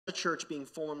church being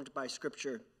formed by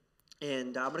Scripture.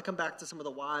 And I'm going to come back to some of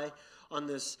the why on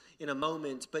this in a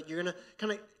moment, but you're going to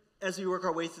kind of, as we work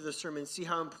our way through the sermon, see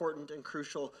how important and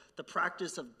crucial the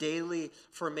practice of daily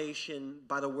formation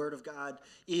by the Word of God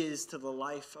is to the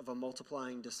life of a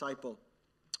multiplying disciple,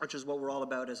 which is what we're all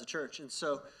about as a church. And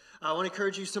so I want to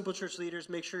encourage you, simple church leaders,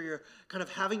 make sure you're kind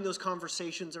of having those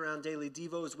conversations around daily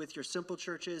devos with your simple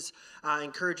churches. I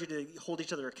encourage you to hold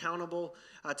each other accountable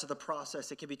to the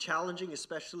process. It can be challenging,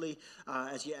 especially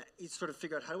as you sort of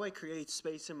figure out, how do I create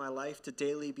space in my life to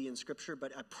daily be in Scripture?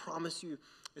 But I promise you,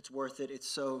 it's worth it. It's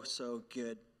so, so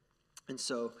good. And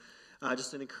so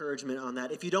just an encouragement on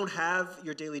that. If you don't have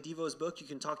your Daily Devos book, you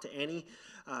can talk to Annie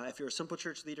if you're a simple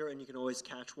church leader, and you can always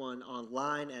catch one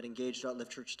online at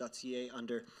engage.liftchurch.ca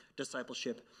under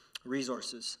discipleship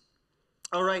resources.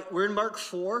 All right, we're in Mark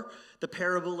 4, the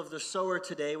parable of the sower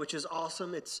today, which is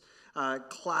awesome. It's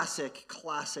classic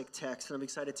text, and I'm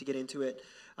excited to get into it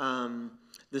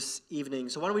this evening.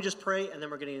 So why don't we just pray, and then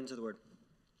we're getting into the Word.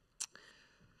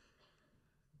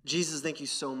 Jesus, thank you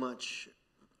so much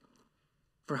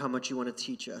for how much you want to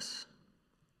teach us.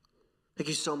 Thank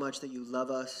you so much that you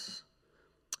love us,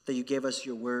 that you gave us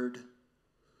your word.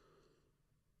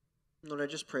 Lord, I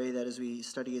just pray that as we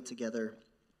study it together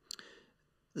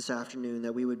this afternoon,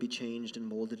 that we would be changed and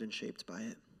molded and shaped by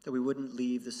it, that we wouldn't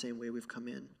leave the same way we've come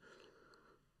in.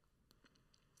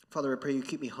 Father, I pray you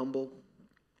keep me humble,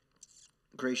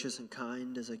 gracious, and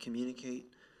kind as I communicate.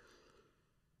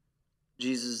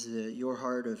 Jesus, your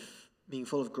heart of being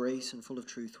full of grace and full of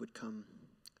truth would come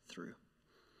through.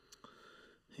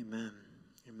 Amen.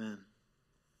 Amen.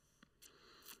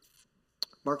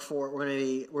 Mark 4, we're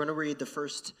going to read the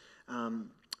first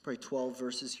probably 12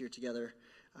 verses here together.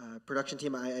 Production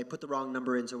team, I put the wrong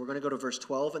number in, so we're going to go to verse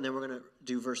 12, and then we're going to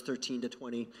do verse 13 to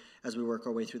 20 as we work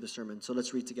our way through the sermon. So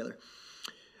let's read together.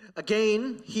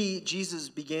 Again, Jesus,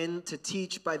 began to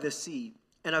teach by the sea,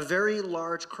 and a very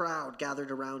large crowd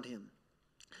gathered around him.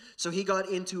 So he got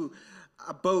into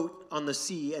a boat on the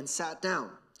sea and sat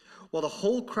down, while the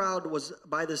whole crowd was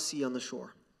by the sea on the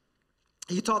shore.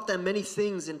 He taught them many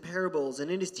things in parables,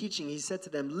 and in his teaching he said to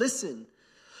them, "Listen,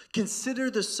 consider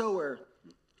the sower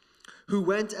who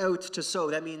went out to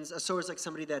sow." That means a sower is like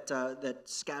somebody that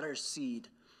scatters seed.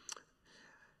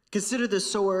 "Consider the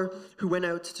sower who went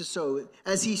out to sow.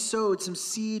 As he sowed, some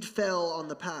seed fell on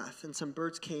the path, and some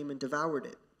birds came and devoured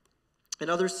it. And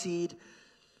other seed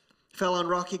fell on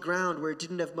rocky ground where it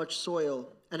didn't have much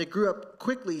soil, and it grew up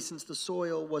quickly since the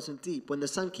soil wasn't deep. When the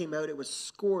sun came out, it was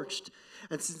scorched,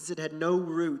 and since it had no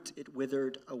root, it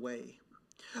withered away.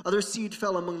 Other seed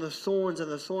fell among the thorns,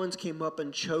 and the thorns came up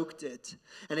and choked it,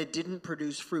 and it didn't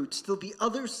produce fruit. Still the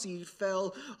other seed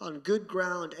fell on good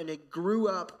ground, and it grew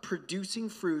up, producing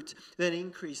fruit that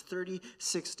increased 30,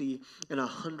 60, and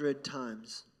 100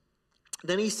 times.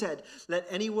 Then he said, 'Let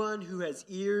anyone who has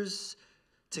ears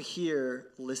to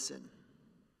hear listen.'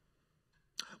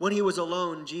 When he was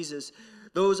alone, Jesus,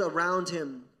 those around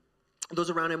him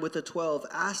with the 12,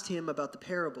 asked him about the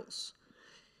parables.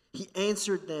 He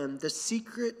answered them, 'The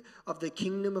secret of the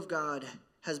kingdom of God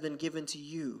has been given to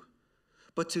you,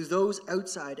 but to those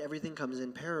outside everything comes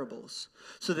in parables,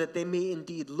 so that they may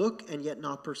indeed look and yet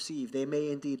not perceive. They may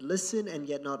indeed listen and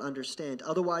yet not understand.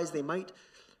 Otherwise they might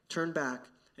turn back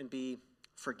and be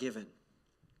forgiven.'"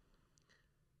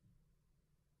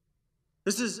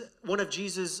 This is one of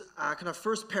Jesus' kind of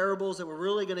first parables that we're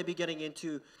really going to be getting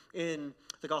into in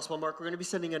the Gospel of Mark. We're going to be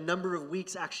spending a number of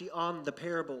weeks actually on the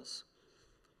parables.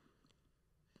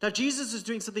 Now, Jesus is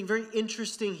doing something very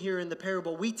interesting here in the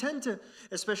parable. We tend to,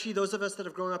 especially those of us that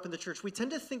have grown up in the church, we tend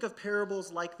to think of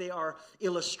parables like they are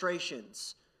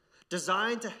illustrations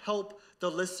designed to help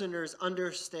the listeners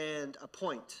understand a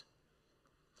point.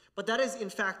 But that is,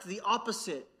 in fact, the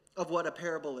opposite of what a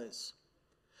parable is.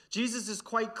 Jesus is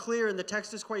quite clear, and the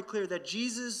text is quite clear, that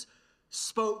Jesus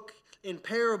spoke in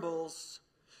parables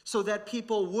so that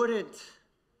people wouldn't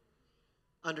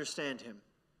understand him.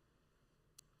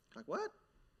 Like, what?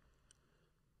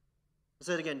 I'll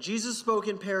say it again. Jesus spoke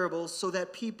in parables so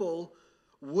that people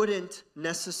wouldn't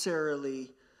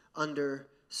necessarily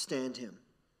understand him.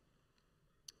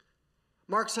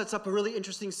 Mark sets up a really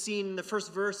interesting scene. In the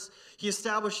first verse, he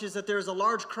establishes that there's a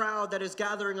large crowd that is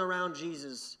gathering around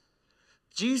Jesus.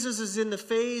 Jesus is in the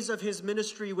phase of his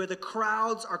ministry where the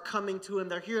crowds are coming to him.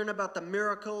 They're hearing about the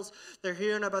miracles. They're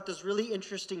hearing about this really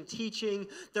interesting teaching.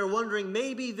 They're wondering,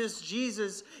 maybe this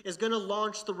Jesus is going to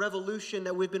launch the revolution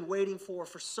that we've been waiting for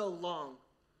so long.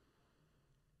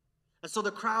 And so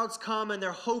the crowds come and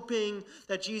they're hoping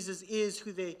that Jesus is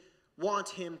who they want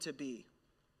him to be.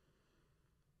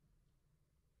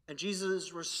 And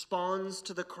Jesus responds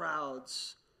to the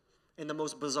crowds in the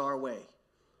most bizarre way.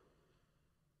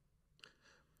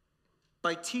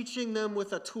 by teaching them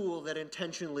with a tool that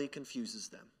intentionally confuses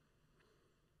them.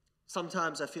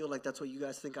 Sometimes I feel like that's what you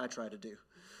guys think I try to do.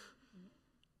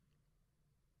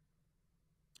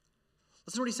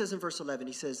 Listen to what he says in verse 11.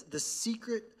 He says, the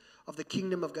secret of the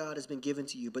kingdom of God has been given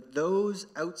to you, but those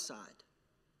outside.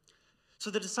 So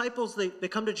the disciples, they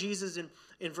come to Jesus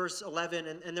in verse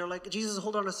 11, and they're like, Jesus,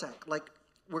 hold on a sec. Like,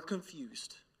 we're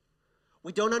confused.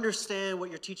 We don't understand what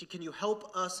you're teaching. Can you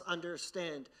help us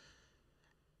understand?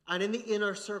 And in the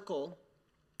inner circle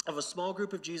of a small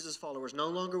group of Jesus followers, no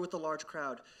longer with a large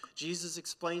crowd, Jesus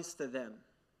explains to them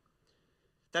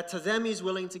that to them he's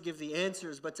willing to give the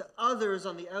answers, but to others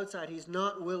on the outside, he's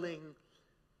not willing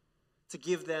to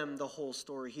give them the whole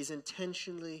story. He's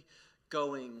intentionally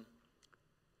going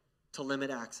to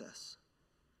limit access.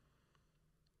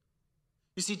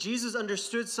 You see, Jesus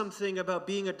understood something about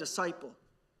being a disciple.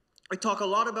 We talk a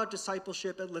lot about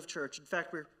discipleship at Live Church. In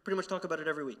fact, we pretty much talk about it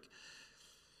every week.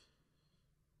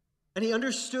 And he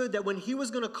understood that when he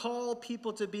was going to call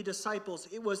people to be disciples,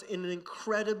 it was an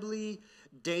incredibly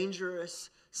dangerous,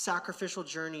 sacrificial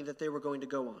journey that they were going to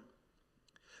go on.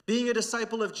 Being a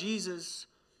disciple of Jesus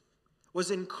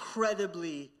was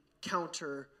incredibly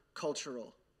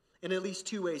countercultural in at least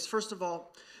two ways. First of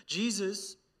all,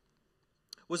 Jesus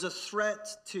was a threat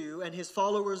to, and his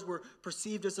followers were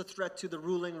perceived as a threat to the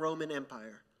ruling Roman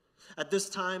Empire. At this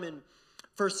time in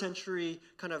first century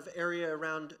kind of area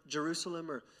around Jerusalem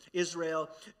or Israel,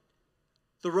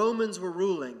 the Romans were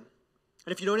ruling.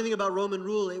 And if you know anything about Roman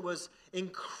rule, it was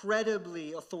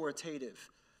incredibly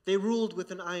authoritative. They ruled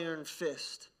with an iron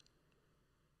fist.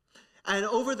 And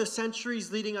over the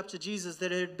centuries leading up to Jesus,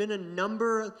 there had been a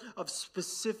number of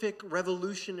specific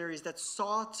revolutionaries that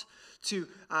sought to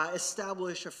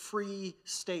establish a free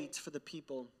state for the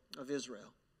people of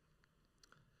Israel.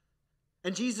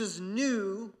 And Jesus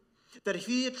knew that if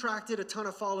he attracted a ton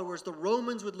of followers, the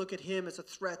Romans would look at him as a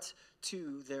threat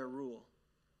to their rule.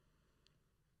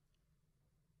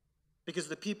 Because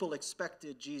the people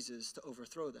expected Jesus to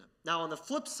overthrow them. Now on the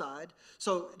flip side,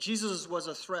 so Jesus was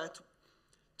a threat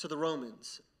to the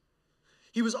Romans.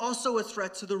 He was also a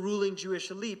threat to the ruling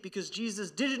Jewish elite because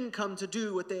Jesus didn't come to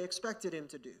do what they expected him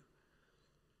to do.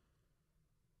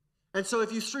 And so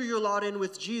if you threw your lot in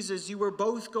with Jesus, you were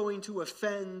both going to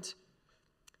offend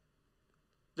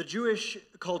the Jewish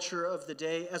culture of the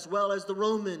day as well as the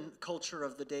Roman culture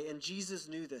of the day. And Jesus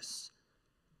knew this.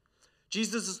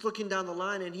 Jesus is looking down the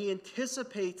line and he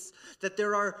anticipates that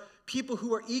there are people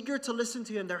who are eager to listen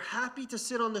to him. They're happy to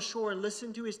sit on the shore and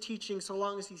listen to his teaching so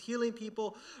long as he's healing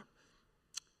people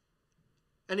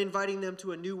and inviting them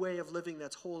to a new way of living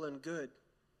that's whole and good.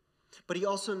 But he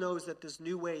also knows that this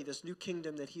new way, this new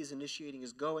kingdom that he is initiating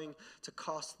is going to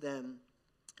cost them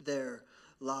their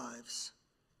lives.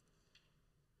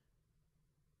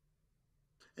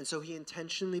 And so he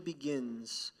intentionally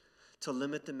begins to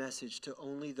limit the message to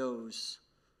only those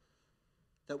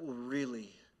that will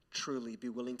really, truly be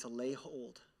willing to lay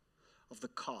hold of the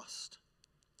cost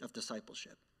of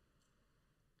discipleship.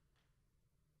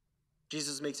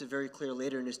 Jesus makes it very clear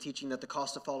later in his teaching that the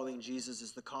cost of following Jesus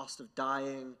is the cost of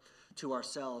dying to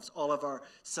ourselves. All of our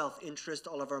self-interest,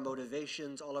 all of our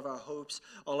motivations, all of our hopes,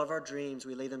 all of our dreams,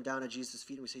 we lay them down at Jesus'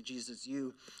 feet and we say, Jesus,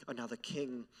 you are now the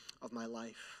king of my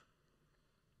life.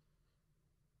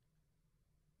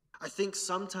 I think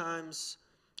sometimes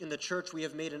in the church we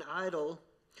have made an idol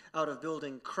out of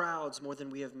building crowds more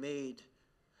than we have made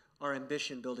our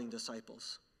ambition building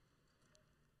disciples.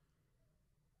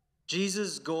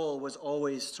 Jesus' goal was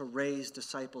always to raise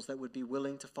disciples that would be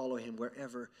willing to follow him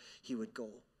wherever he would go.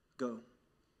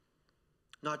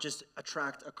 Not just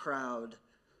attract a crowd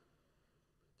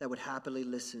that would happily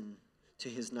listen to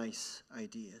his nice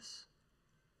ideas.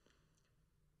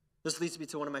 This leads me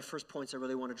to one of my first points I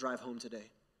really want to drive home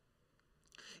today.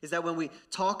 Is that when we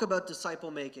talk about disciple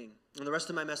making, and the rest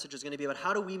of my message is going to be about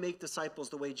how do we make disciples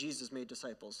the way Jesus made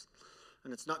disciples.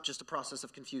 And it's not just a process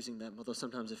of confusing them, although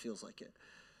sometimes it feels like it.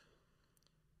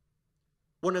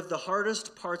 One of the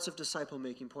hardest parts of disciple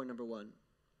making, point number one,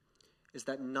 is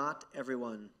that not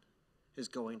everyone is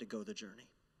going to go the journey.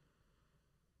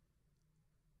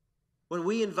 When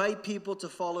we invite people to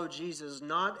follow Jesus,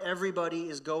 not everybody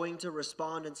is going to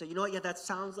respond and say, you know what, yeah, that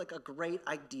sounds like a great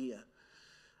idea.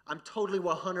 I'm totally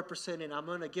 100% in. I'm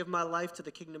going to give my life to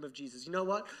the kingdom of Jesus. You know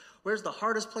what? Where's the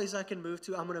hardest place I can move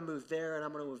to? I'm going to move there, and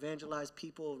I'm going to evangelize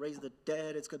people, raise the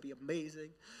dead. It's going to be amazing.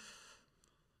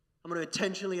 I'm going to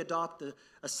intentionally adopt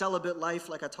a celibate life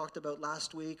like I talked about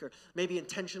last week, or maybe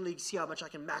intentionally see how much I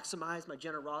can maximize my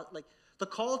generosity. Like, the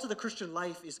call to the Christian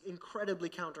life is incredibly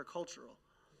countercultural.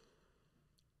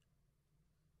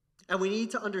 And we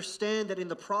need to understand that in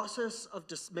the process of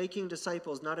making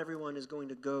disciples, not everyone is going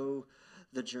to go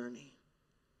the journey.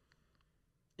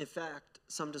 In fact,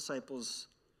 some disciples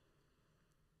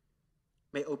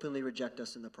may openly reject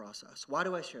us in the process. Why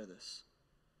do I share this?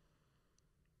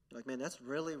 You're like, man, that's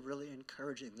really, really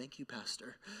encouraging. Thank you,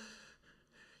 Pastor.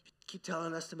 You keep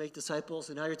telling us to make disciples,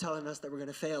 and now you're telling us that we're going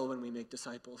to fail when we make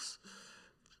disciples.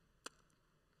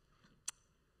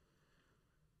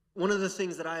 One of the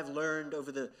things that I have learned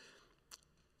over the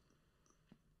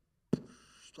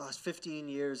last 15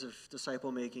 years of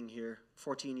disciple making here,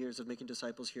 14 years of making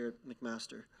disciples here at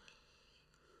McMaster,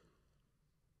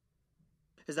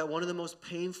 is that one of the most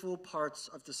painful parts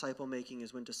of disciple making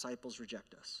is when disciples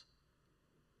reject us.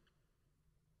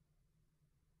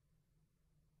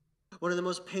 One of the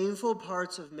most painful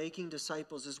parts of making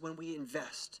disciples is when we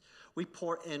invest, we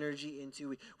pour energy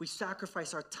into, we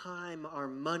sacrifice our time, our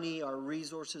money, our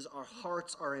resources, our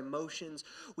hearts, our emotions.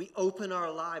 We open our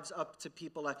lives up to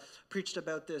people. I preached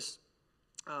about this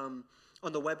on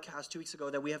the webcast 2 weeks ago,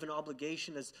 that we have an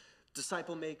obligation as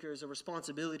disciple makers, a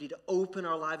responsibility to open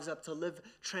our lives up, to live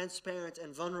transparent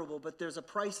and vulnerable. But there's a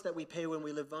price that we pay when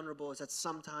we live vulnerable, is that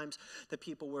sometimes the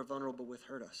people we're vulnerable with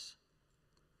hurt us.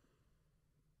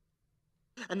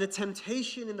 And the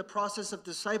temptation in the process of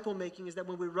disciple making is that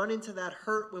when we run into that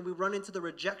hurt, when we run into the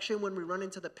rejection, when we run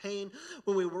into the pain,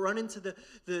 when we run into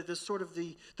the sort of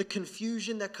the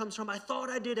confusion that comes from, I thought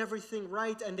I did everything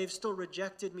right and they've still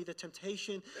rejected me. The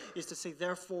temptation is to say,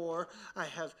 therefore, I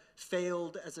have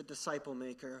failed as a disciple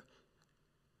maker.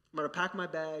 I'm going to pack my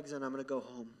bags and I'm going to go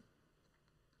home.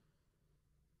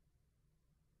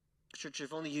 Church,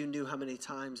 if only you knew how many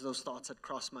times those thoughts had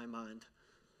crossed my mind.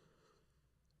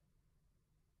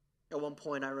 At one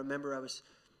point, I remember I was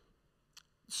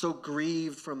so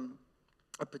grieved from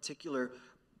a particular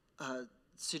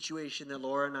situation that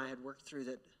Laura and I had worked through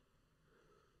that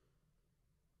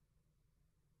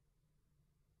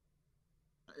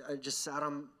I just sat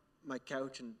on my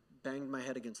couch and banged my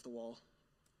head against the wall.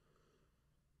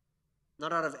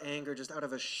 Not out of anger, just out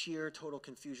of a sheer total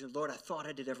confusion. Lord, I thought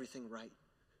I did everything right.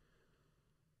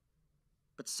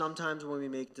 But sometimes when we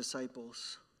make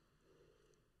disciples,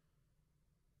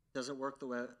 doesn't work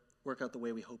out the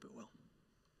way we hope it will.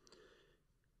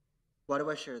 Why do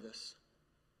I share this?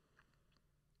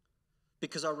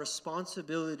 Because our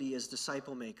responsibility as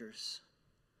disciple makers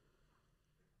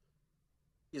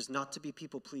is not to be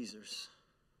people pleasers,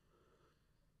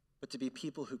 but to be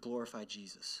people who glorify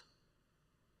Jesus.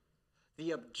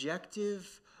 The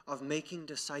objective of making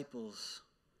disciples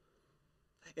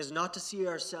is not to see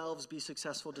ourselves be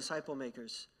successful disciple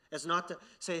makers. It's not to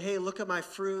say, hey, look at my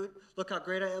fruit, look how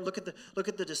great I am, look at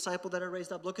the disciple that I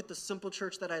raised up, look at the simple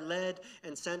church that I led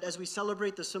and sent. As we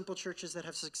celebrate the simple churches that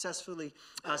have successfully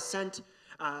sent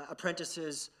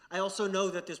apprentices, I also know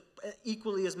that there's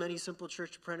equally as many simple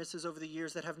church apprentices over the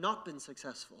years that have not been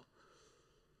successful,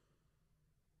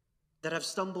 that have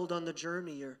stumbled on the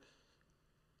journey.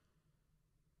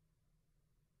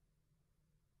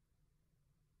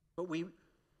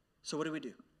 So what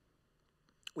do?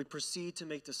 We proceed to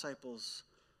make disciples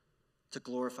to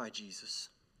glorify Jesus.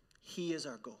 He is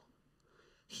our goal.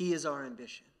 He is our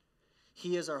ambition.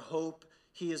 He is our hope.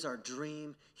 He is our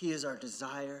dream. He is our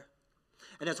desire.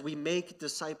 And as we make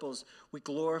disciples, we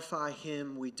glorify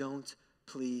Him. We don't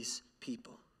please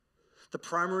people. The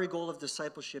primary goal of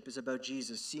discipleship is about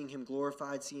Jesus, seeing Him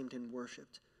glorified, seeing Him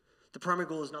worshipped. The primary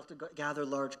goal is not to gather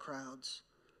large crowds.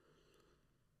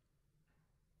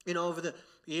 You know, over the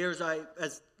years,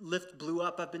 as Lyft blew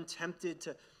up, I've been tempted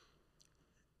to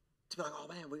be like, oh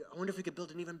man, I wonder if we could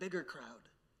build an even bigger crowd.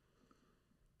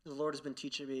 The Lord has been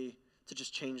teaching me to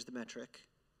just change the metric.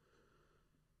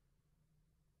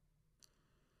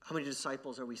 How many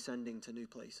disciples are we sending to new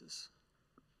places?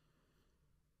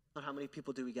 Not how many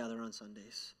people do we gather on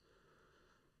Sundays?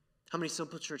 How many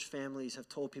simple church families have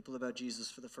told people about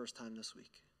Jesus for the first time this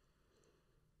week?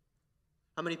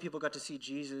 How many people got to see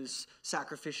Jesus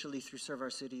sacrificially through Serve Our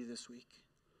City this week?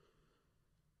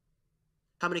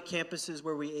 How many campuses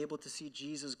were we able to see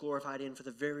Jesus glorified in for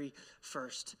the very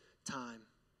first time?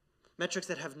 Metrics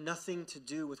that have nothing to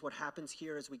do with what happens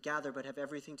here as we gather, but have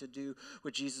everything to do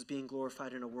with Jesus being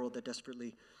glorified in a world that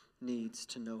desperately needs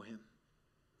to know Him.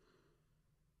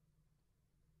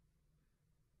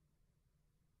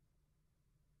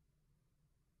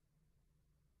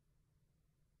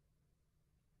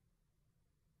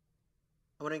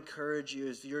 I want to encourage you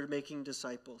as you're making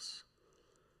disciples.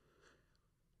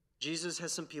 Jesus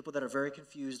has some people that are very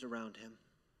confused around Him,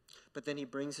 but then He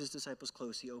brings His disciples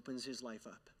close. He opens His life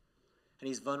up, and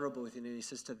He's vulnerable with you, and He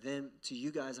says to them, to you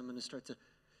guys, I'm going to start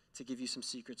to give you some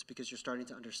secrets because you're starting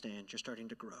to understand. You're starting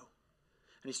to grow.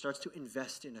 and he starts to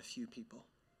invest in a few people.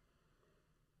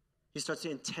 He starts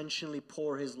to intentionally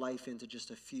pour his life into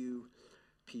just a few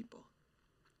people.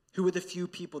 Who are the few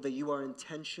people that you are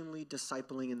intentionally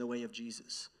discipling in the way of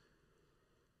Jesus?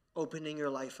 Opening your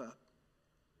life up,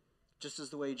 just as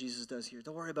the way Jesus does here.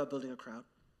 Don't worry about building a crowd.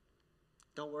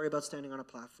 Don't worry about standing on a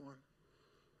platform.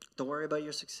 Don't worry about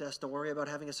your success. Don't worry about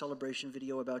having a celebration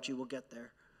video about you. We'll get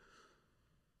there.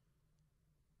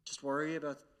 Just worry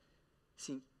about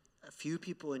seeing a few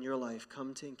people in your life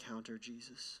come to encounter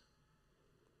Jesus.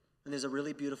 And there's a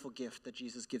really beautiful gift that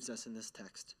Jesus gives us in this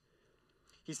text.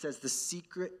 He says, the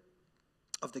secret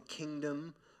of the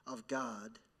kingdom of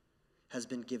God has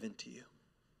been given to you.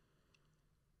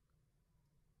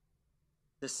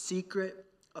 The secret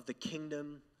of the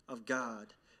kingdom of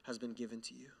God has been given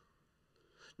to you.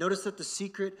 Notice that the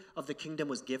secret of the kingdom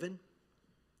was given.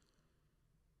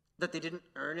 That they didn't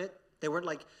earn it. They weren't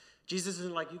like, Jesus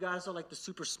isn't like, you guys are like the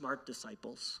super smart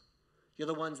disciples. You're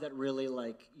the ones that really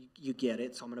like, you get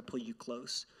it, so I'm going to pull you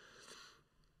close.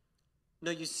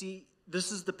 No, you see,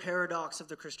 this is the paradox of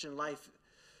the Christian life,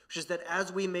 which is that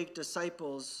as we make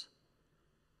disciples,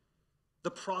 the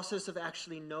process of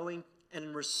actually knowing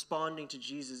and responding to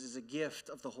Jesus is a gift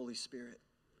of the Holy Spirit.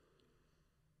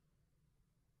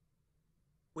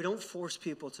 We don't force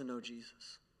people to know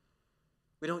Jesus.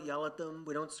 We don't yell at them.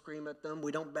 We don't scream at them.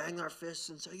 We don't bang our fists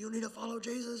and say, you need to follow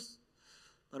Jesus.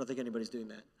 I don't think anybody's doing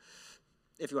that.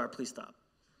 If you are, please stop.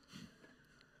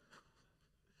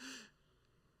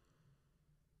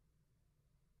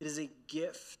 It is a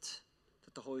gift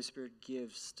that the Holy Spirit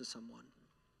gives to someone.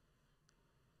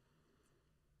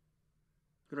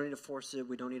 We don't need to force it.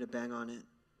 We don't need to bang on it.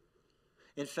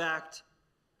 In fact,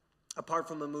 apart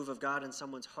from a move of God in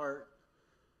someone's heart,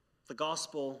 the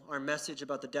gospel, our message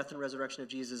about the death and resurrection of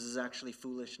Jesus, is actually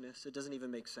foolishness. It doesn't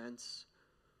even make sense.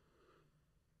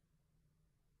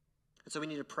 And so we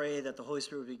need to pray that the Holy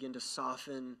Spirit would begin to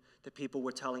soften the people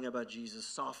we're telling about Jesus,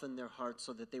 soften their hearts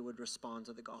so that they would respond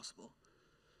to the gospel.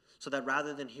 So that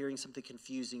rather than hearing something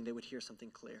confusing, they would hear something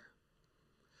clear.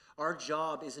 Our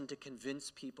job isn't to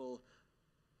convince people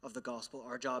of the gospel.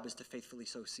 Our job is to faithfully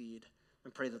sow seed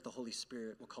and pray that the Holy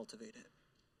Spirit will cultivate it.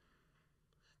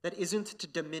 That isn't to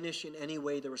diminish in any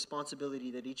way the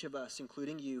responsibility that each of us,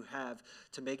 including you, have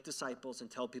to make disciples and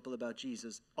tell people about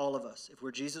Jesus. All of us, if we're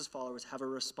Jesus followers, have a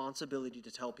responsibility to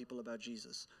tell people about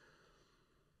Jesus.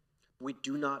 We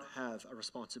do not have a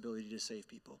responsibility to save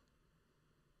people.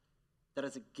 That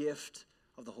is a gift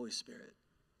of the Holy Spirit.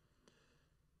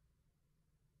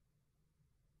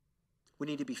 We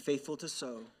need to be faithful to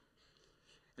sow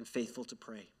and faithful to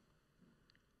pray.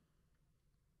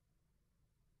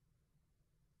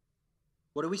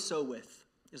 What do we sow with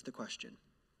is the question.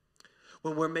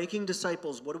 When we're making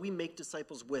disciples, what do we make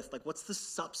disciples with? Like, what's the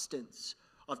substance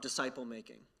of disciple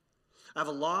making? I have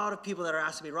a lot of people that are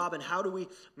asking me, Robin, how do we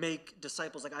make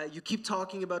disciples? Like, you keep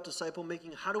talking about disciple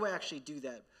making. How do I actually do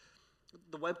that?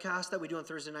 The webcast that we do on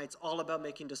Thursday nights, all about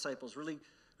making disciples. Really,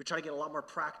 we try to get a lot more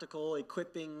practical,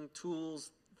 equipping,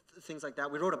 tools, things like that.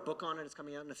 We wrote a book on it. It's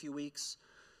coming out in a few weeks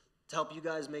to help you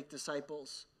guys make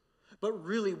disciples. But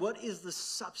really, what is the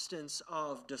substance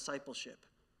of discipleship?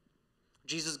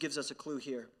 Jesus gives us a clue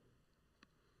here.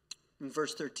 In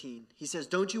verse 13, he says,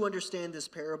 don't you understand this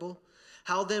parable?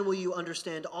 How then will you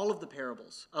understand all of the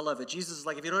parables? I love it. Jesus is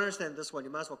like, if you don't understand this one, you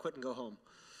might as well quit and go home.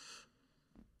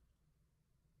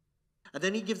 And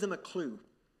then he gives them a clue.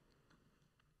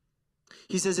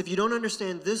 He says, if you don't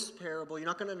understand this parable, you're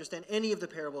not going to understand any of the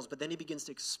parables, but then he begins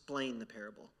to explain the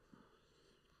parable.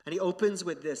 And he opens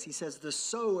with this. He says, the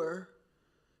sower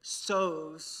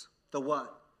sows the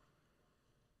what?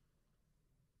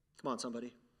 Come on,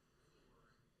 somebody.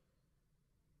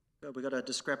 Oh, we got a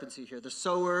discrepancy here. The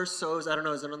sower sows, I don't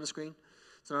know, is it on the screen?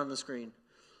 It's not on the screen.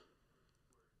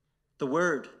 The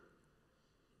word.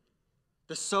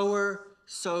 The sower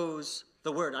sows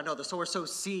the word. I know the sower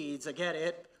sows seeds, I get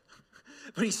it.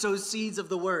 But he sows seeds of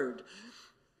the word.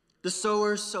 The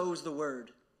sower sows the word.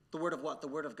 The word of what? The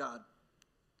word of God.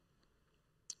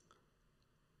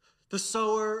 The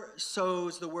sower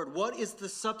sows the word. What is the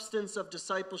substance of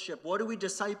discipleship? What do we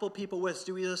disciple people with?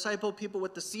 Do we disciple people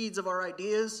with the seeds of our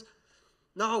ideas?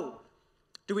 No.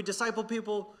 Do we disciple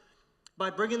people by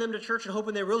bringing them to church and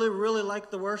hoping they really, really like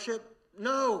the worship?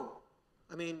 No.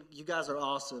 I mean, you guys are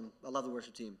awesome. I love the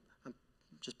worship team. I'm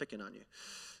just picking on you.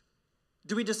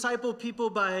 Do we disciple people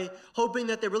by hoping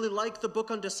that they really like the book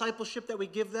on discipleship that we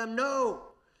give them? No.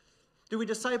 Do we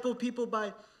disciple people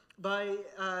by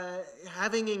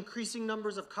having increasing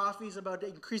numbers of coffees about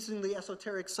increasingly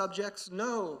esoteric subjects?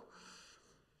 No.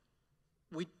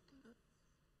 We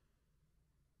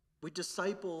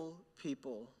disciple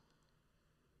people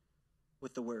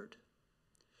with the word.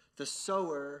 The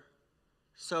sower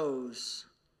sows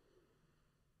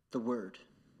the word.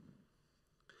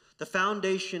 The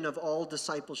foundation of all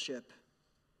discipleship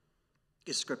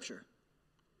is Scripture,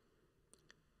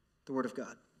 the Word of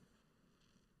God.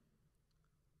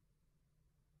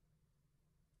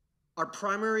 Our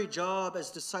primary job as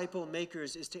disciple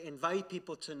makers is to invite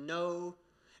people to know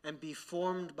and be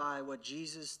formed by what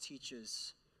Jesus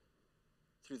teaches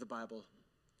through the Bible,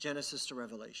 Genesis to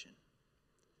Revelation.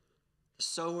 The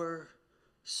sower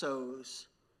sows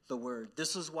the word.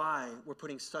 This is why we're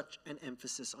putting such an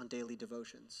emphasis on daily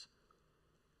devotions.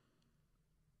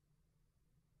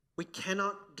 We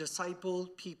cannot disciple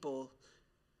people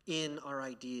in our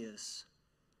ideas.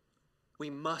 We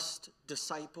must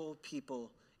disciple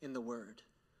people in the word.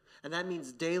 And that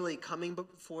means daily coming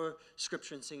before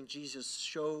Scripture and saying, Jesus,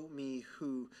 show me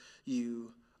who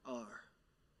you are.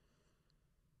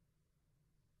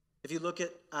 If you look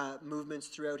at movements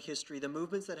throughout history, the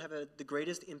movements that have the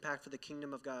greatest impact for the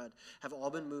kingdom of God have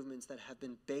all been movements that have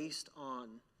been based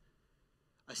on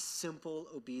a simple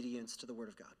obedience to the word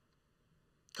of God.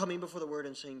 Coming before the word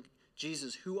and saying,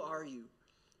 Jesus, who are you?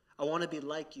 I want to be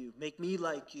like you. Make me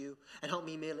like you, and help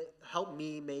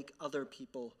me make other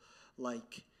people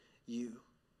like you.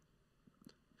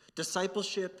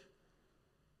 Discipleship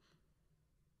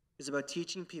is about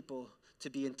teaching people to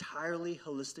be entirely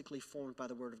holistically formed by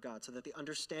the word of God so that they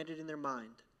understand it in their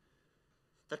mind,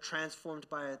 they're transformed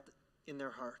by it in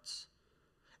their hearts,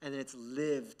 and then it's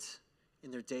lived in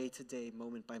their day-to-day,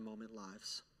 moment-by-moment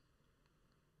lives.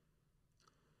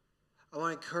 I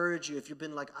want to encourage you, if you've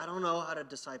been like, I don't know how to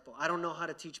disciple, I don't know how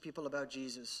to teach people about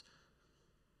Jesus,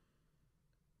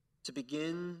 to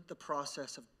begin the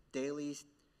process of daily,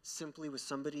 simply with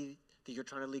somebody that you're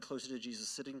trying to lead closer to Jesus,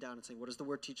 sitting down and saying, what does the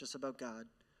word teach us about God?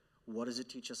 What does it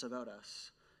teach us about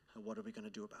us? And what are we going to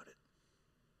do about it?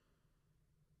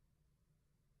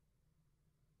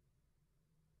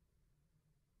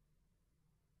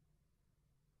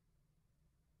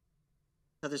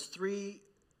 Now there's three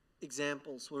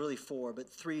examples, well really four, but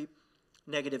three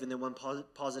negative and then one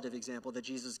positive example that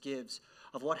Jesus gives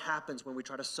of what happens when we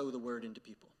try to sow the word into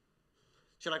people.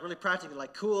 So you're like really practically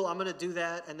like, cool, I'm going to do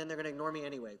that, and then they're going to ignore me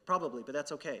anyway. Probably, but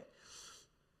that's okay.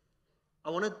 I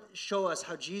want to show us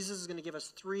how Jesus is going to give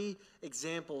us three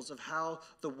examples of how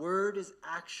the word is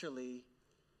actually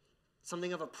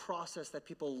something of a process that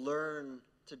people learn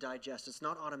to digest. It's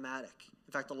not automatic.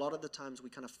 In fact, a lot of the times we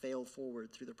kind of fail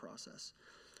forward through the process.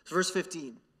 So verse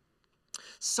 15.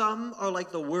 Some are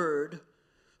like the word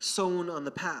sown on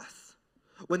the path.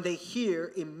 When they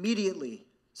hear, immediately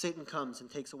Satan comes and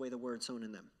takes away the word sown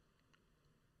in them.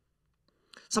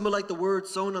 Some are like the word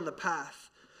sown on the path.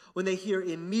 When they hear,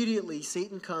 immediately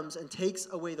Satan comes and takes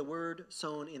away the word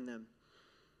sown in them.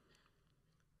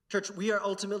 Church, we are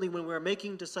ultimately, when we're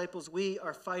making disciples, we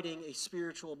are fighting a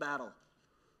spiritual battle.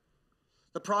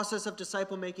 The process of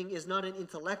disciple making is not an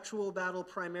intellectual battle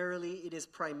primarily. It is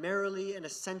primarily and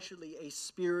essentially a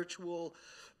spiritual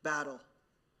battle.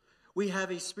 We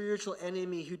have a spiritual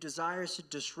enemy who desires to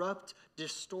disrupt,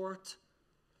 distort,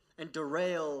 and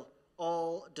derail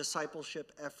all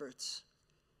discipleship efforts,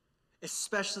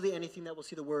 especially anything that will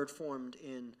see the word formed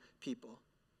in people.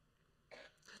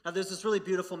 Now, there's this really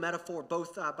beautiful metaphor,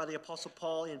 both by the Apostle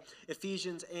Paul in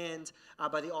Ephesians and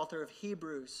by the author of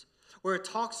Hebrews, where it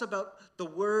talks about the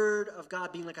word of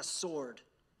God being like a sword.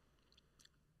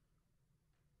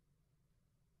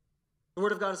 The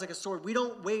word of God is like a sword. We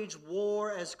don't wage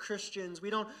war as Christians. We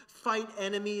don't fight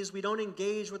enemies. We don't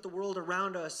engage with the world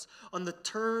around us on the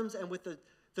terms and with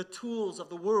the tools of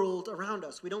the world around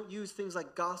us. We don't use things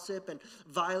like gossip and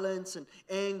violence and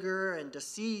anger and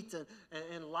deceit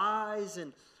and lies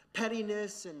and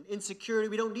pettiness and insecurity.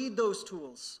 We don't need those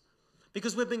tools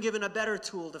because we've been given a better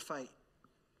tool to fight.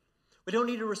 We don't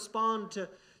need to respond to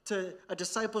a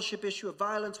discipleship issue of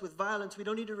violence with violence. We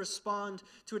don't need to respond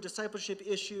to a discipleship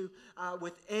issue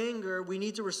with anger. We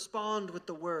need to respond with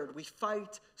the word. We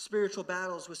fight spiritual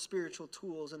battles with spiritual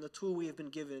tools, and the tool we have been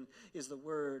given is the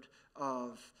word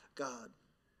of God.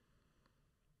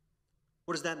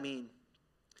 What does that mean?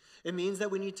 It means that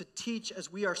we need to teach,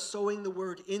 as we are sowing the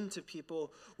word into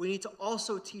people, we need to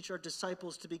also teach our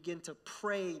disciples to begin to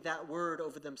pray that word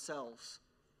over themselves.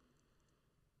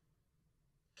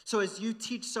 So as you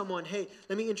teach someone, hey,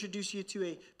 let me introduce you to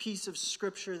a piece of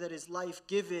scripture that is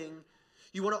life-giving,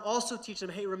 you want to also teach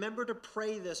them, hey, remember to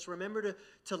pray this, remember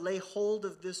to lay hold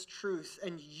of this truth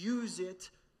and use it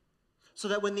so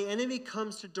that when the enemy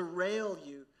comes to derail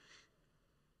you,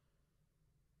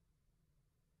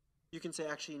 you can say,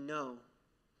 actually, no,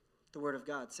 the word of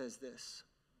God says this.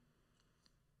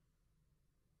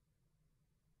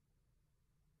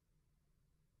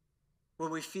 When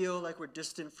we feel like we're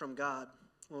distant from God,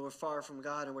 when we're far from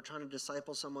God and we're trying to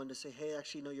disciple someone to say, hey,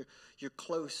 actually, no, you're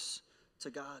close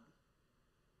to God.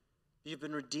 You've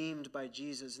been redeemed by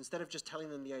Jesus. Instead of just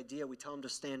telling them the idea, we tell them to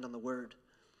stand on the word.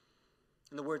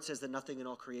 And the word says that nothing in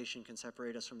all creation can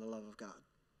separate us from the love of God.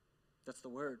 That's the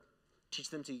word.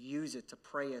 Teach them to use it, to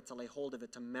pray it, to lay hold of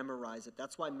it, to memorize it.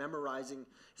 That's why memorizing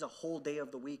is a whole day of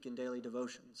the week in daily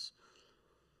devotions.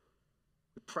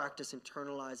 We practice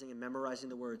internalizing and memorizing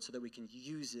the word so that we can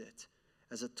use it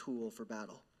as a tool for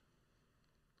battle.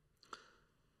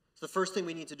 So the first thing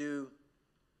we need to do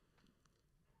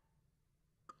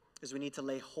is we need to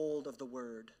lay hold of the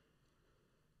word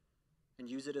and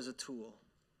use it as a tool.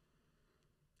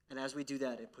 And as we do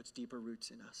that, it puts deeper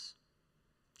roots in us.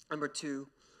 Number two,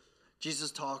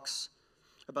 Jesus talks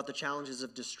about the challenges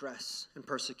of distress and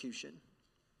persecution.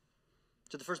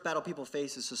 So the first battle people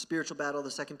face is a spiritual battle.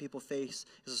 The second people face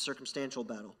is a circumstantial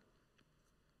battle.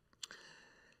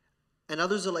 And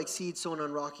others are like seeds sown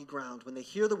on rocky ground. When they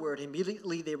hear the word,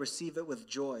 immediately they receive it with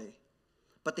joy.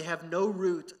 But they have no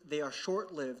root, they are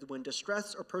short-lived. When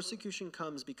distress or persecution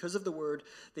comes because of the word,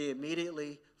 they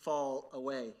immediately fall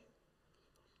away.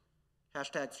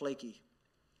 Hashtag flaky.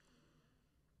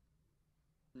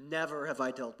 Never have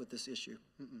I dealt with this issue.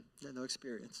 No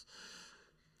experience.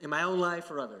 In my own life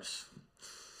or others.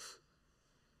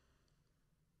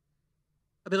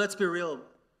 I mean, let's be real.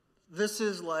 This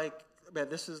is like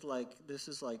Jesus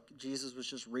was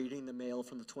just reading the mail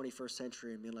from the 21st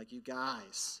century and being like, you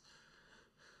guys.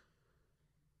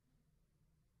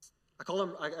 I call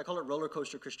it roller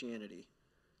coaster Christianity.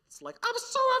 It's like, I'm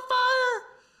so on fire.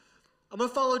 I'm going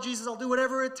to follow Jesus. I'll do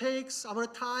whatever it takes. I'm going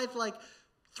to tithe like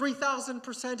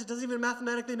 3,000%. It doesn't even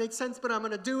mathematically make sense, but I'm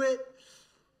going to do it.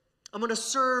 I'm going to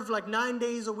serve like 9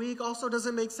 days a week. Also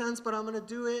doesn't make sense, but I'm going to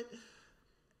do it.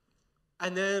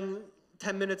 And then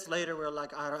 10 minutes later, we're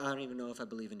like, I don't even know if I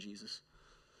believe in Jesus.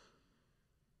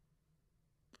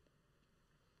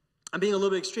 I'm being a little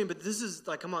bit extreme, but this is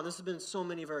like, come on, this has been so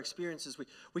many of our experiences.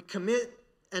 We commit,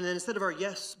 and then instead of our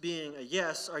yes being a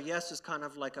yes, our yes is kind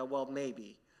of like a, well,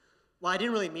 maybe. Well, I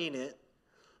didn't really mean it.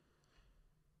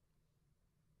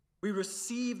 We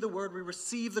receive the word. We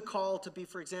receive the call to be,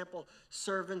 for example,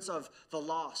 servants of the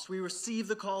lost. We receive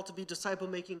the call to be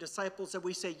disciple-making disciples, and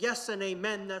we say yes and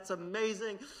amen. That's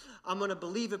amazing. I'm going to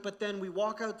believe it. But then we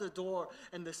walk out the door,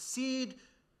 and the seed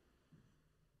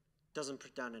doesn't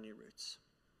put down any roots.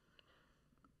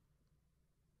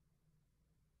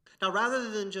 Now, rather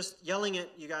than just yelling at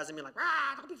you guys and being like,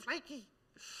 don't be flaky,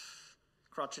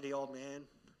 crotchety old man,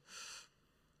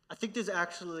 I think there's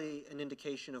actually an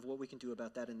indication of what we can do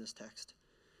about that in this text.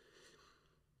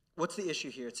 What's the issue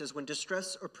here? It says, when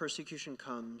distress or persecution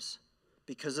comes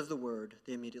because of the word,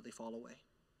 they immediately fall away.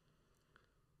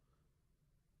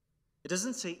 It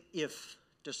doesn't say if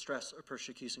distress or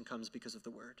persecution comes because of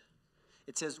the word.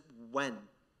 It says when.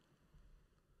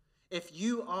 If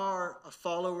you are a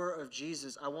follower of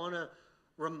Jesus, I want to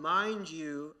remind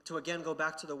you to again go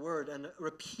back to the word, and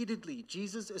repeatedly,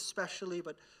 Jesus especially,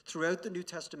 but throughout the New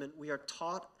Testament, we are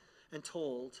taught and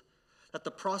told that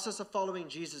the process of following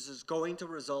Jesus is going to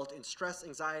result in stress,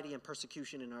 anxiety, and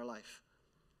persecution in our life.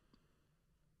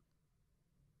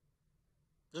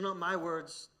 Those are not my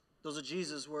words. Those are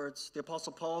Jesus' words, the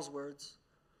Apostle Paul's words.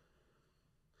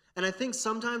 And I think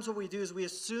sometimes what we do is we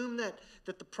assume that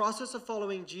the process of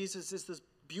following Jesus is this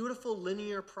beautiful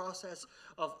linear process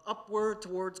of upward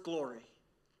towards glory.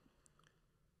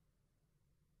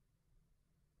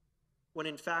 When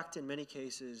in fact, in many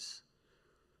cases,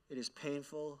 it is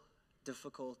painful,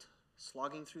 difficult,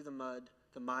 slogging through the mud,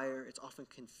 the mire. It's often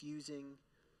confusing.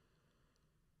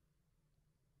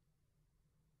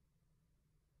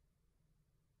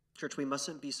 Church, we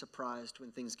mustn't be surprised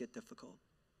when things get difficult.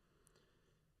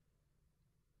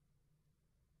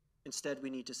 Instead, we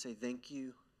need to say, thank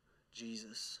you,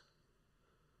 Jesus,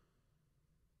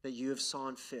 that you have saw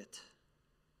fit,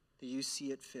 that you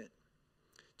see it fit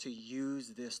to use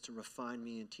this to refine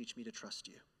me and teach me to trust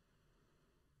you.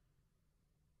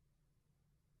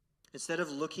 Instead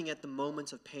of looking at the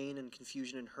moments of pain and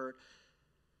confusion and hurt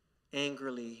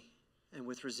angrily and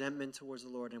with resentment towards the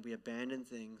Lord, and we abandon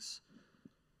things,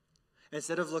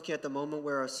 instead of looking at the moment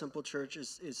where our simple church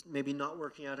is maybe not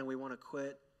working out and we want to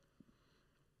quit,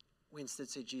 we instead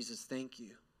say, Jesus, thank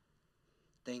you.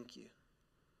 Thank you.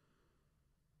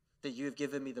 That you have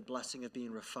given me the blessing of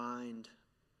being refined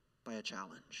by a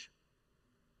challenge.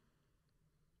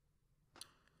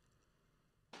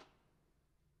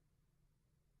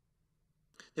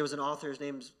 There was an author, his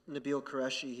name's Nabil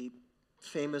Qureshi. He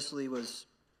famously was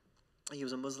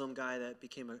a Muslim guy that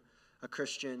became a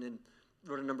Christian and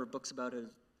wrote a number of books about it.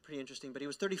 pretty interesting, but he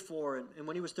was 34, and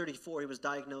when he was 34, he was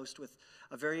diagnosed with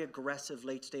a very aggressive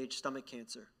late-stage stomach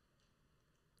cancer.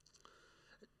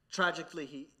 Tragically,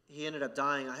 he ended up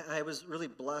dying. I was really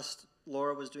blessed.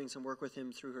 Laura was doing some work with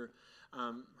him through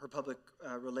her public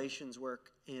relations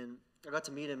work, and I got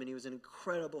to meet him, and he was an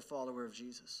incredible follower of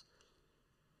Jesus.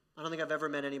 I don't think I've ever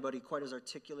met anybody quite as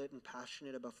articulate and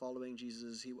passionate about following Jesus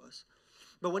as he was.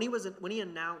 But when he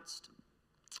announced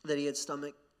that he had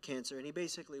stomach cancer, and he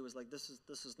basically was like, this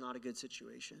is not a good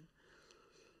situation.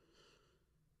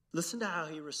 Listen to how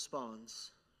he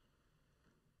responds.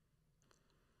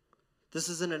 This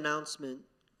is an announcement,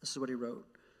 this is what he wrote,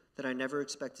 that I never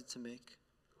expected to make.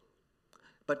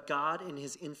 But God in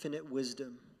his infinite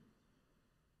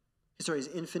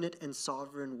and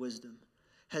sovereign wisdom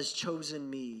has chosen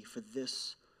me for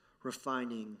this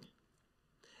refining,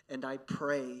 and I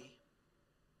pray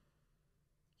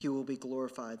he will be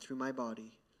glorified through my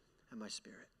body and my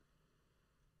spirit.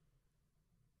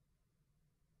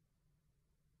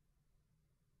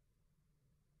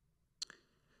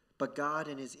 But God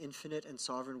in his infinite and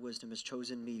sovereign wisdom has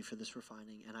chosen me for this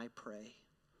refining, and I pray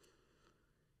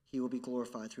he will be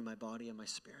glorified through my body and my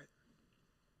spirit.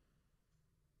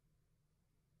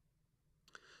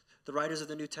 The writers of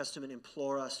the New Testament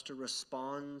implore us to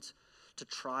respond to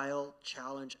trial,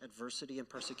 challenge, adversity, and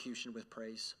persecution with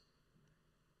praise.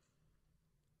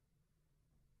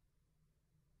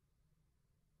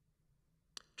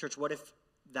 Church, what if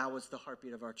that was the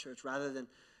heartbeat of our church? Rather than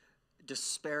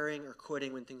despairing or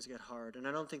quitting when things get hard. And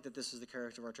I don't think that this is the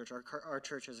character of our church. Our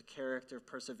church has a character of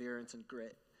perseverance and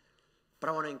grit. But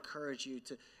I want to encourage you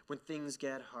to, when things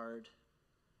get hard,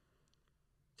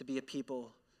 to be a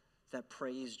people that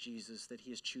praise Jesus, that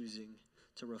he is choosing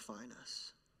to refine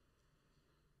us.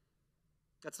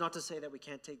 That's not to say that we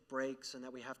can't take breaks and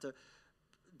that we have to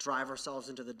drive ourselves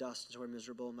into the dust until we're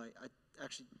miserable. I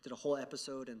actually did a whole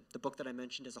episode, and the book that I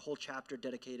mentioned is a whole chapter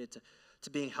dedicated to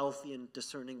being healthy and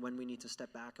discerning when we need to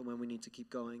step back and when we need to keep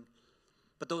going.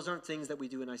 But those aren't things that we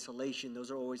do in isolation.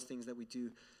 Those are always things that we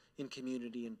do in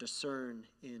community and discern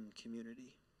in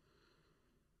community.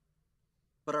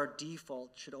 But our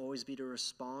default should always be to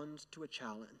respond to a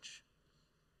challenge.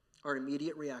 Our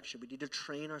immediate reaction, we need to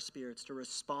train our spirits to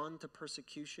respond to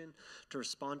persecution, to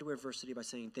respond to adversity by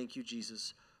saying, thank you,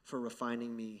 Jesus, for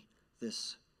refining me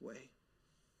this way.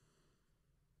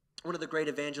 One of the great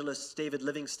evangelists, David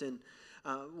Livingstone,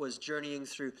 was journeying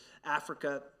through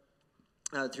Africa,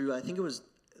 through, I think it was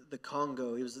the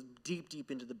Congo. He was deep,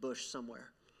 deep into the bush somewhere.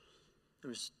 He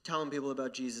was telling people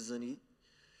about Jesus, and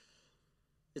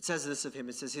it says this of him.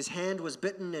 It says, his hand was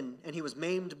bitten and he was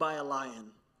maimed by a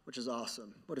lion, which is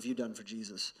awesome. What have you done for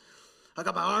Jesus? I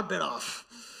got my arm bit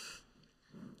off.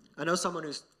 I know someone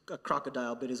who's a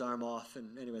crocodile bit his arm off,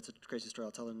 and anyway, it's a crazy story.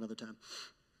 I'll tell it another time.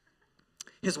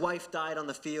 His wife died on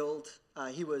the field.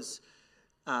 He was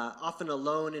often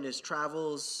alone in his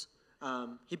travels.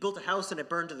 He built a house and it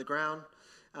burned to the ground.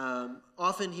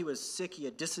 Often he was sick. He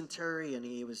had dysentery and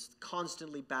he was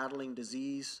constantly battling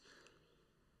disease.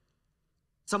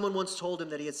 Someone once told him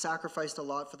that he had sacrificed a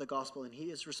lot for the gospel, and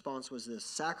his response was this: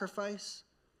 sacrifice?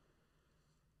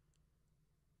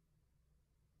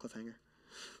 Cliffhanger.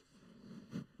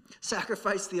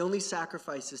 Sacrifice, the only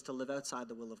sacrifice is to live outside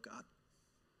the will of God.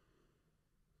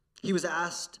 He was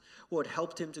asked what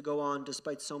helped him to go on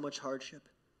despite so much hardship.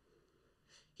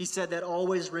 He said that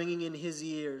always ringing in his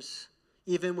ears,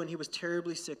 even when he was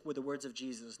terribly sick, were the words of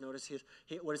Jesus. Notice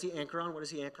what does he anchor on? What does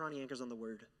he anchor on? He anchors on the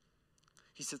word.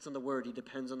 He sits on the word. He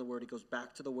depends on the word. He goes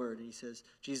back to the word. And he says,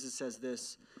 Jesus says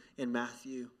this in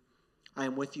Matthew, I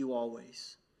am with you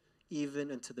always,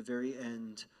 even unto the very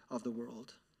end of the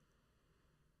world.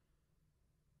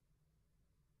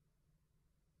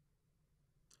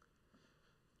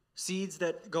 Seeds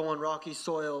that go on rocky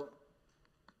soil,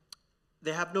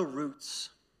 they have no roots.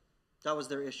 That was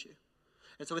their issue.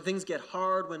 And so when things get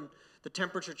hard, when the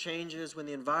temperature changes, when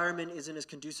the environment isn't as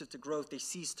conducive to growth, they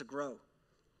cease to grow.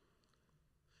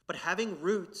 But having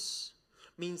roots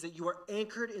means that you are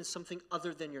anchored in something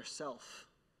other than yourself.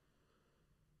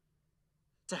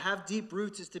 To have deep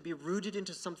roots is to be rooted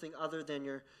into something other than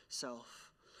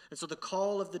yourself. And so the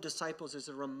call of the disciples is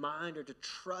a reminder to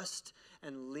trust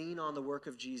and lean on the work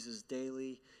of Jesus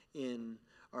daily in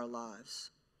our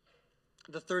lives.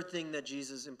 The third thing that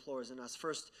Jesus implores in us,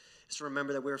 first, is to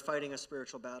remember that we're fighting a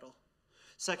spiritual battle.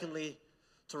 Secondly,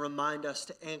 to remind us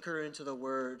to anchor into the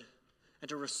word and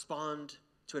to respond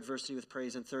to adversity with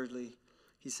praise. And thirdly,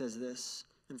 he says this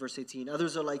in verse 18,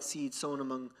 others are like seeds sown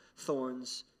among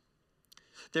thorns.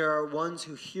 There are ones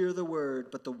who hear the word,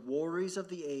 but the worries of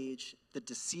the age, the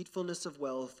deceitfulness of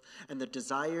wealth, and the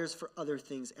desires for other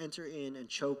things enter in and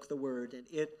choke the word, and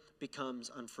it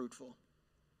becomes unfruitful.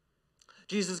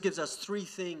 Jesus gives us three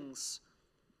things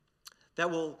that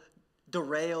will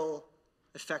derail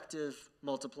effective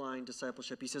multiplying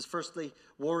discipleship. He says, firstly,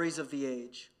 worries of the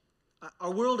age.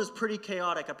 Our world is pretty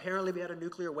chaotic. Apparently, we had a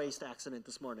nuclear waste accident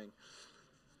this morning.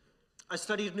 I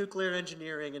studied nuclear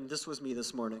engineering, and this was me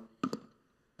this morning.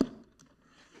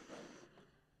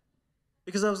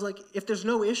 Because I was like, if there's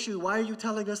no issue, why are you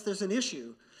telling us there's an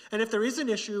issue? And if there is an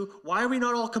issue, why are we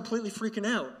not all completely freaking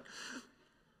out?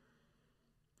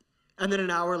 And then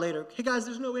an hour later, hey guys,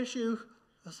 there's no issue.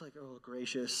 I was like, oh,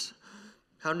 gracious.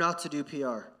 How not to do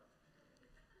PR.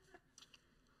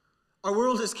 Our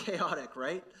world is chaotic,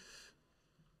 right?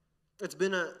 It's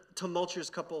been a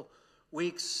tumultuous couple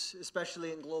weeks,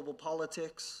 especially in global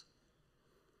politics.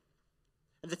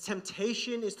 And the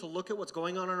temptation is to look at what's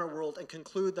going on in our world and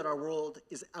conclude that our world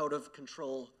is out of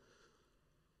control.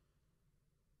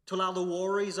 To allow the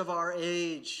worries of our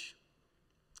age,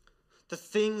 the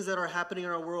things that are happening in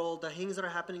our world, the things that are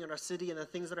happening in our city, and the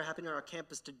things that are happening on our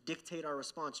campus to dictate our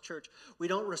response. Church, we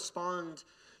don't respond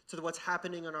to what's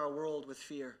happening in our world with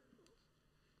fear.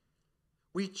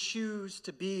 We choose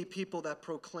to be people that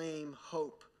proclaim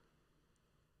hope.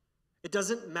 It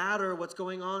doesn't matter what's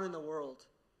going on in the world.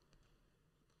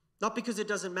 Not because it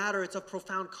doesn't matter, it's of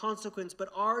profound consequence, but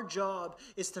our job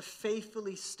is to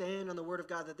faithfully stand on the word of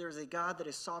God, that there is a God that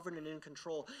is sovereign and in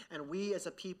control, and we as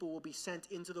a people will be sent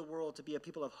into the world to be a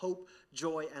people of hope,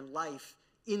 joy, and life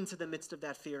into the midst of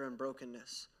that fear and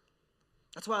brokenness.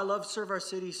 That's why I love Serve Our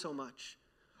City so much.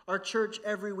 Our church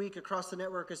every week across the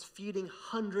network is feeding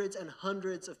hundreds and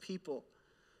hundreds of people.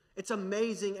 It's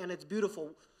amazing and it's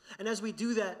beautiful. And as we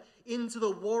do that, into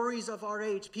the worries of our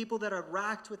age, people that are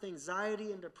racked with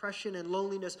anxiety and depression and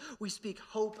loneliness, we speak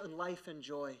hope and life and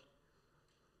joy.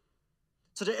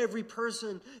 So to every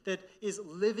person that is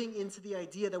living into the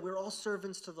idea that we're all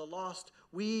servants to the lost,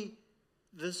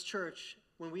 this church,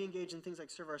 when we engage in things like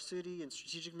Serve Our City and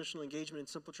strategic missional engagement and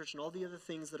Simple Church and all the other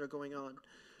things that are going on,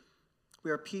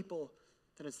 we are people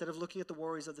that instead of looking at the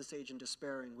worries of this age and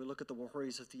despairing, we look at the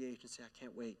worries of the age and say, I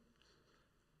can't wait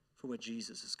for what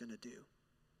Jesus is going to do.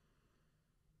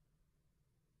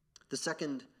 The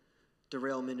second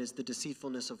derailment is the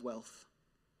deceitfulness of wealth.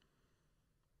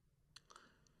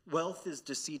 Wealth is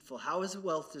deceitful. How is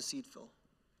wealth deceitful?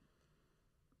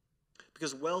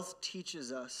 Because wealth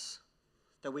teaches us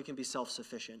that we can be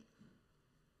self-sufficient.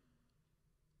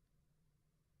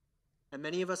 And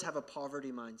many of us have a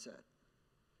poverty mindset,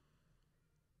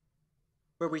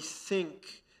 where we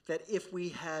think that if we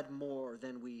had more,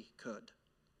 then we could.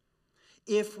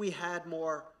 If we had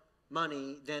more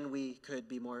money, then we could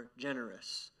be more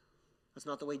generous. That's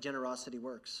not the way generosity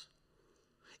works.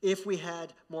 If we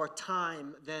had more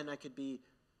time, then I could be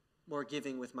more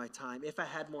giving with my time. If I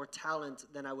had more talent,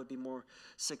 then I would be more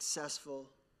successful.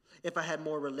 If I had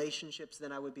more relationships,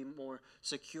 then I would be more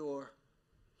secure.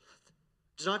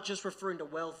 It's not just referring to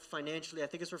wealth financially. I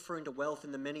think it's referring to wealth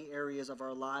in the many areas of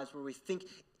our lives where we think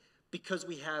because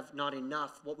we have not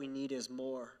enough, what we need is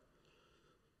more.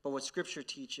 But what Scripture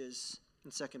teaches in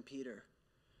 2 Peter,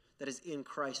 that is in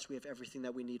Christ we have everything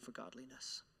that we need for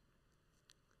godliness.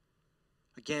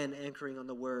 Again, anchoring on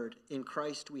the word, in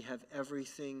Christ we have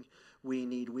everything we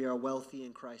need. We are wealthy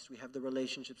in Christ. We have the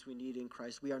relationships we need in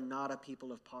Christ. We are not a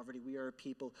people of poverty. We are a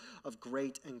people of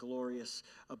great and glorious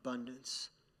abundance.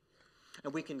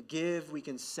 And we can give, we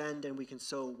can send, and we can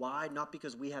sow. Why? Not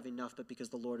because we have enough, but because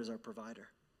the Lord is our provider.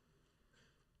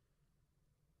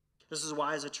 This is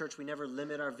why as a church we never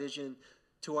limit our vision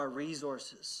to our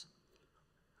resources.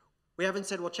 We haven't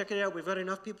said, well, check it out. We've got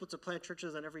enough people to plant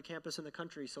churches on every campus in the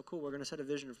country. So cool, we're going to set a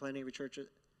vision of planting every church.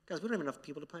 Guys, we don't have enough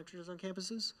people to plant churches on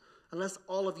campuses. Unless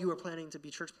all of you are planning to be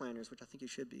church planners, which I think you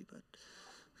should be. But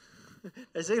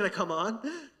is it going to come on?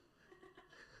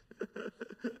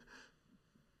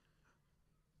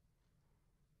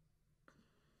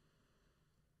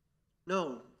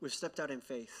 No, we've stepped out in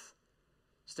faith,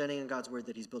 standing in God's word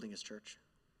that he's building his church.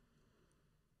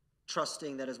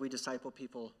 Trusting that as we disciple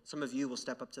people, some of you will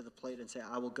step up to the plate and say,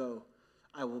 I will go,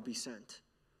 I will be sent.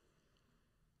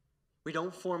 We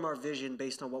don't form our vision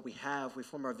based on what we have. We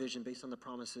form our vision based on the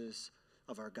promises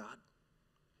of our God.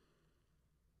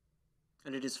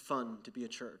 And it is fun to be a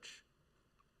church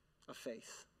of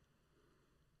faith.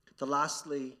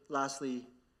 Lastly,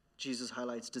 Jesus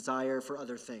highlights desire for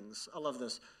other things. I love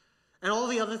this. And all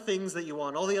the other things that you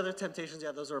want, all the other temptations,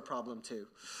 yeah, those are a problem too.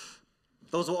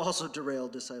 Those will also derail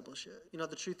discipleship. You know,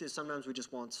 the truth is sometimes we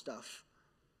just want stuff.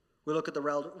 We look at the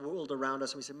world around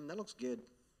us and we say, that looks good.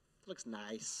 That looks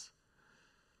nice.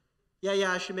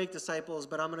 Yeah, I should make disciples,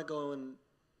 but I'm going to go and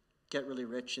get really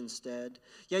rich instead.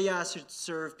 Yeah, I should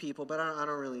serve people, but I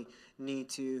don't really need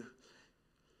to.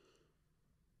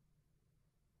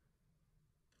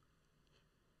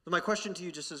 My question to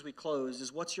you just as we close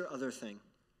is, what's your other thing?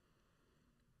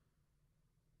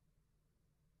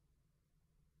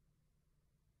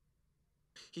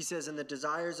 He says, and the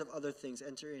desires of other things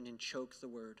enter in and choke the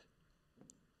word.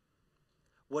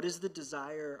 What is the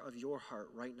desire of your heart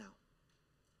right now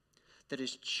that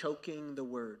is choking the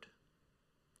word?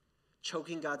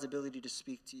 Choking God's ability to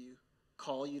speak to you,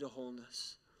 call you to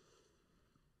wholeness.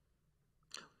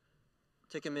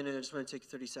 Take a minute. I just want to take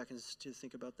 30 seconds to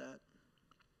think about that.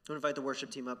 I'm going to invite the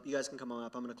worship team up. You guys can come on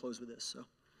up. I'm going to close with this, so in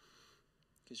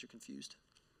case you're confused.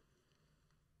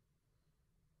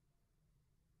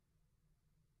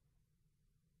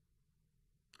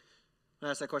 I'll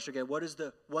ask that question again. What is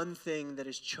the one thing that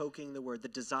is choking the word, the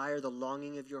desire, the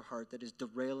longing of your heart that is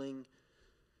derailing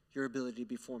your ability to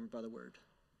be formed by the word?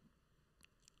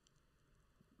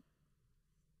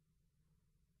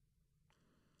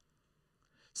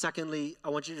 Secondly, I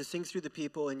want you to think through the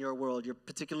people in your world,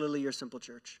 particularly your simple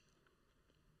church.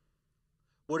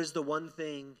 What is the one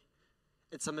thing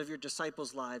in some of your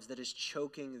disciples' lives that is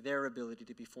choking their ability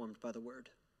to be formed by the word?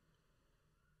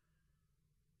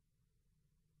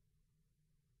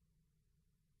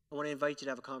 I want to invite you to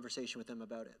have a conversation with them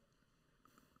about it.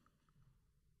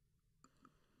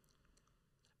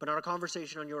 But not a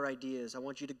conversation on your ideas. I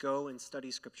want you to go and study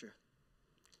Scripture.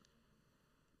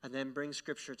 And then bring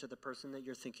Scripture to the person that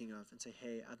you're thinking of and say,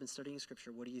 hey, I've been studying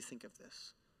Scripture. What do you think of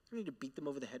this? You don't need to beat them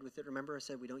over the head with it. Remember I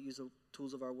said we don't use the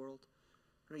tools of our world?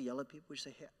 We don't yell at people. We just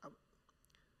say, hey, I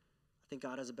think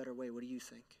God has a better way. What do you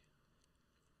think?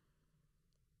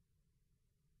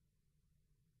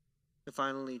 And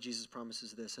finally, Jesus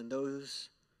promises this. And those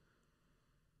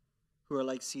who are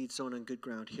like seed sown on good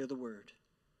ground hear the word,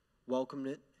 welcome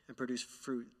it, and produce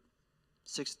fruit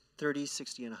 30,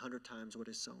 60, and 100 times what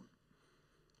is sown.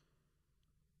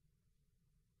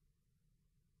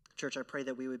 Church, I pray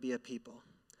that we would be a people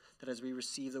that as we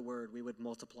receive the word, we would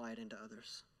multiply it into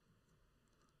others.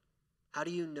 How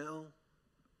do you know?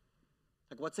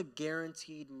 Like, what's a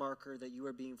guaranteed marker that you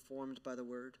are being formed by the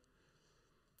word?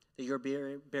 That you're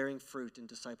bearing fruit in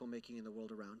disciple making in the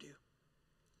world around you.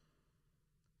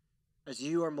 As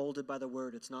you are molded by the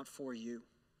word, it's not for you.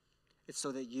 It's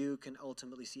so that you can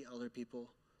ultimately see other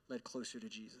people led closer to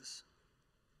Jesus.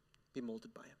 Be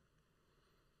molded by him.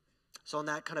 So on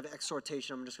that kind of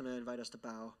exhortation, I'm just going to invite us to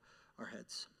bow our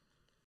heads.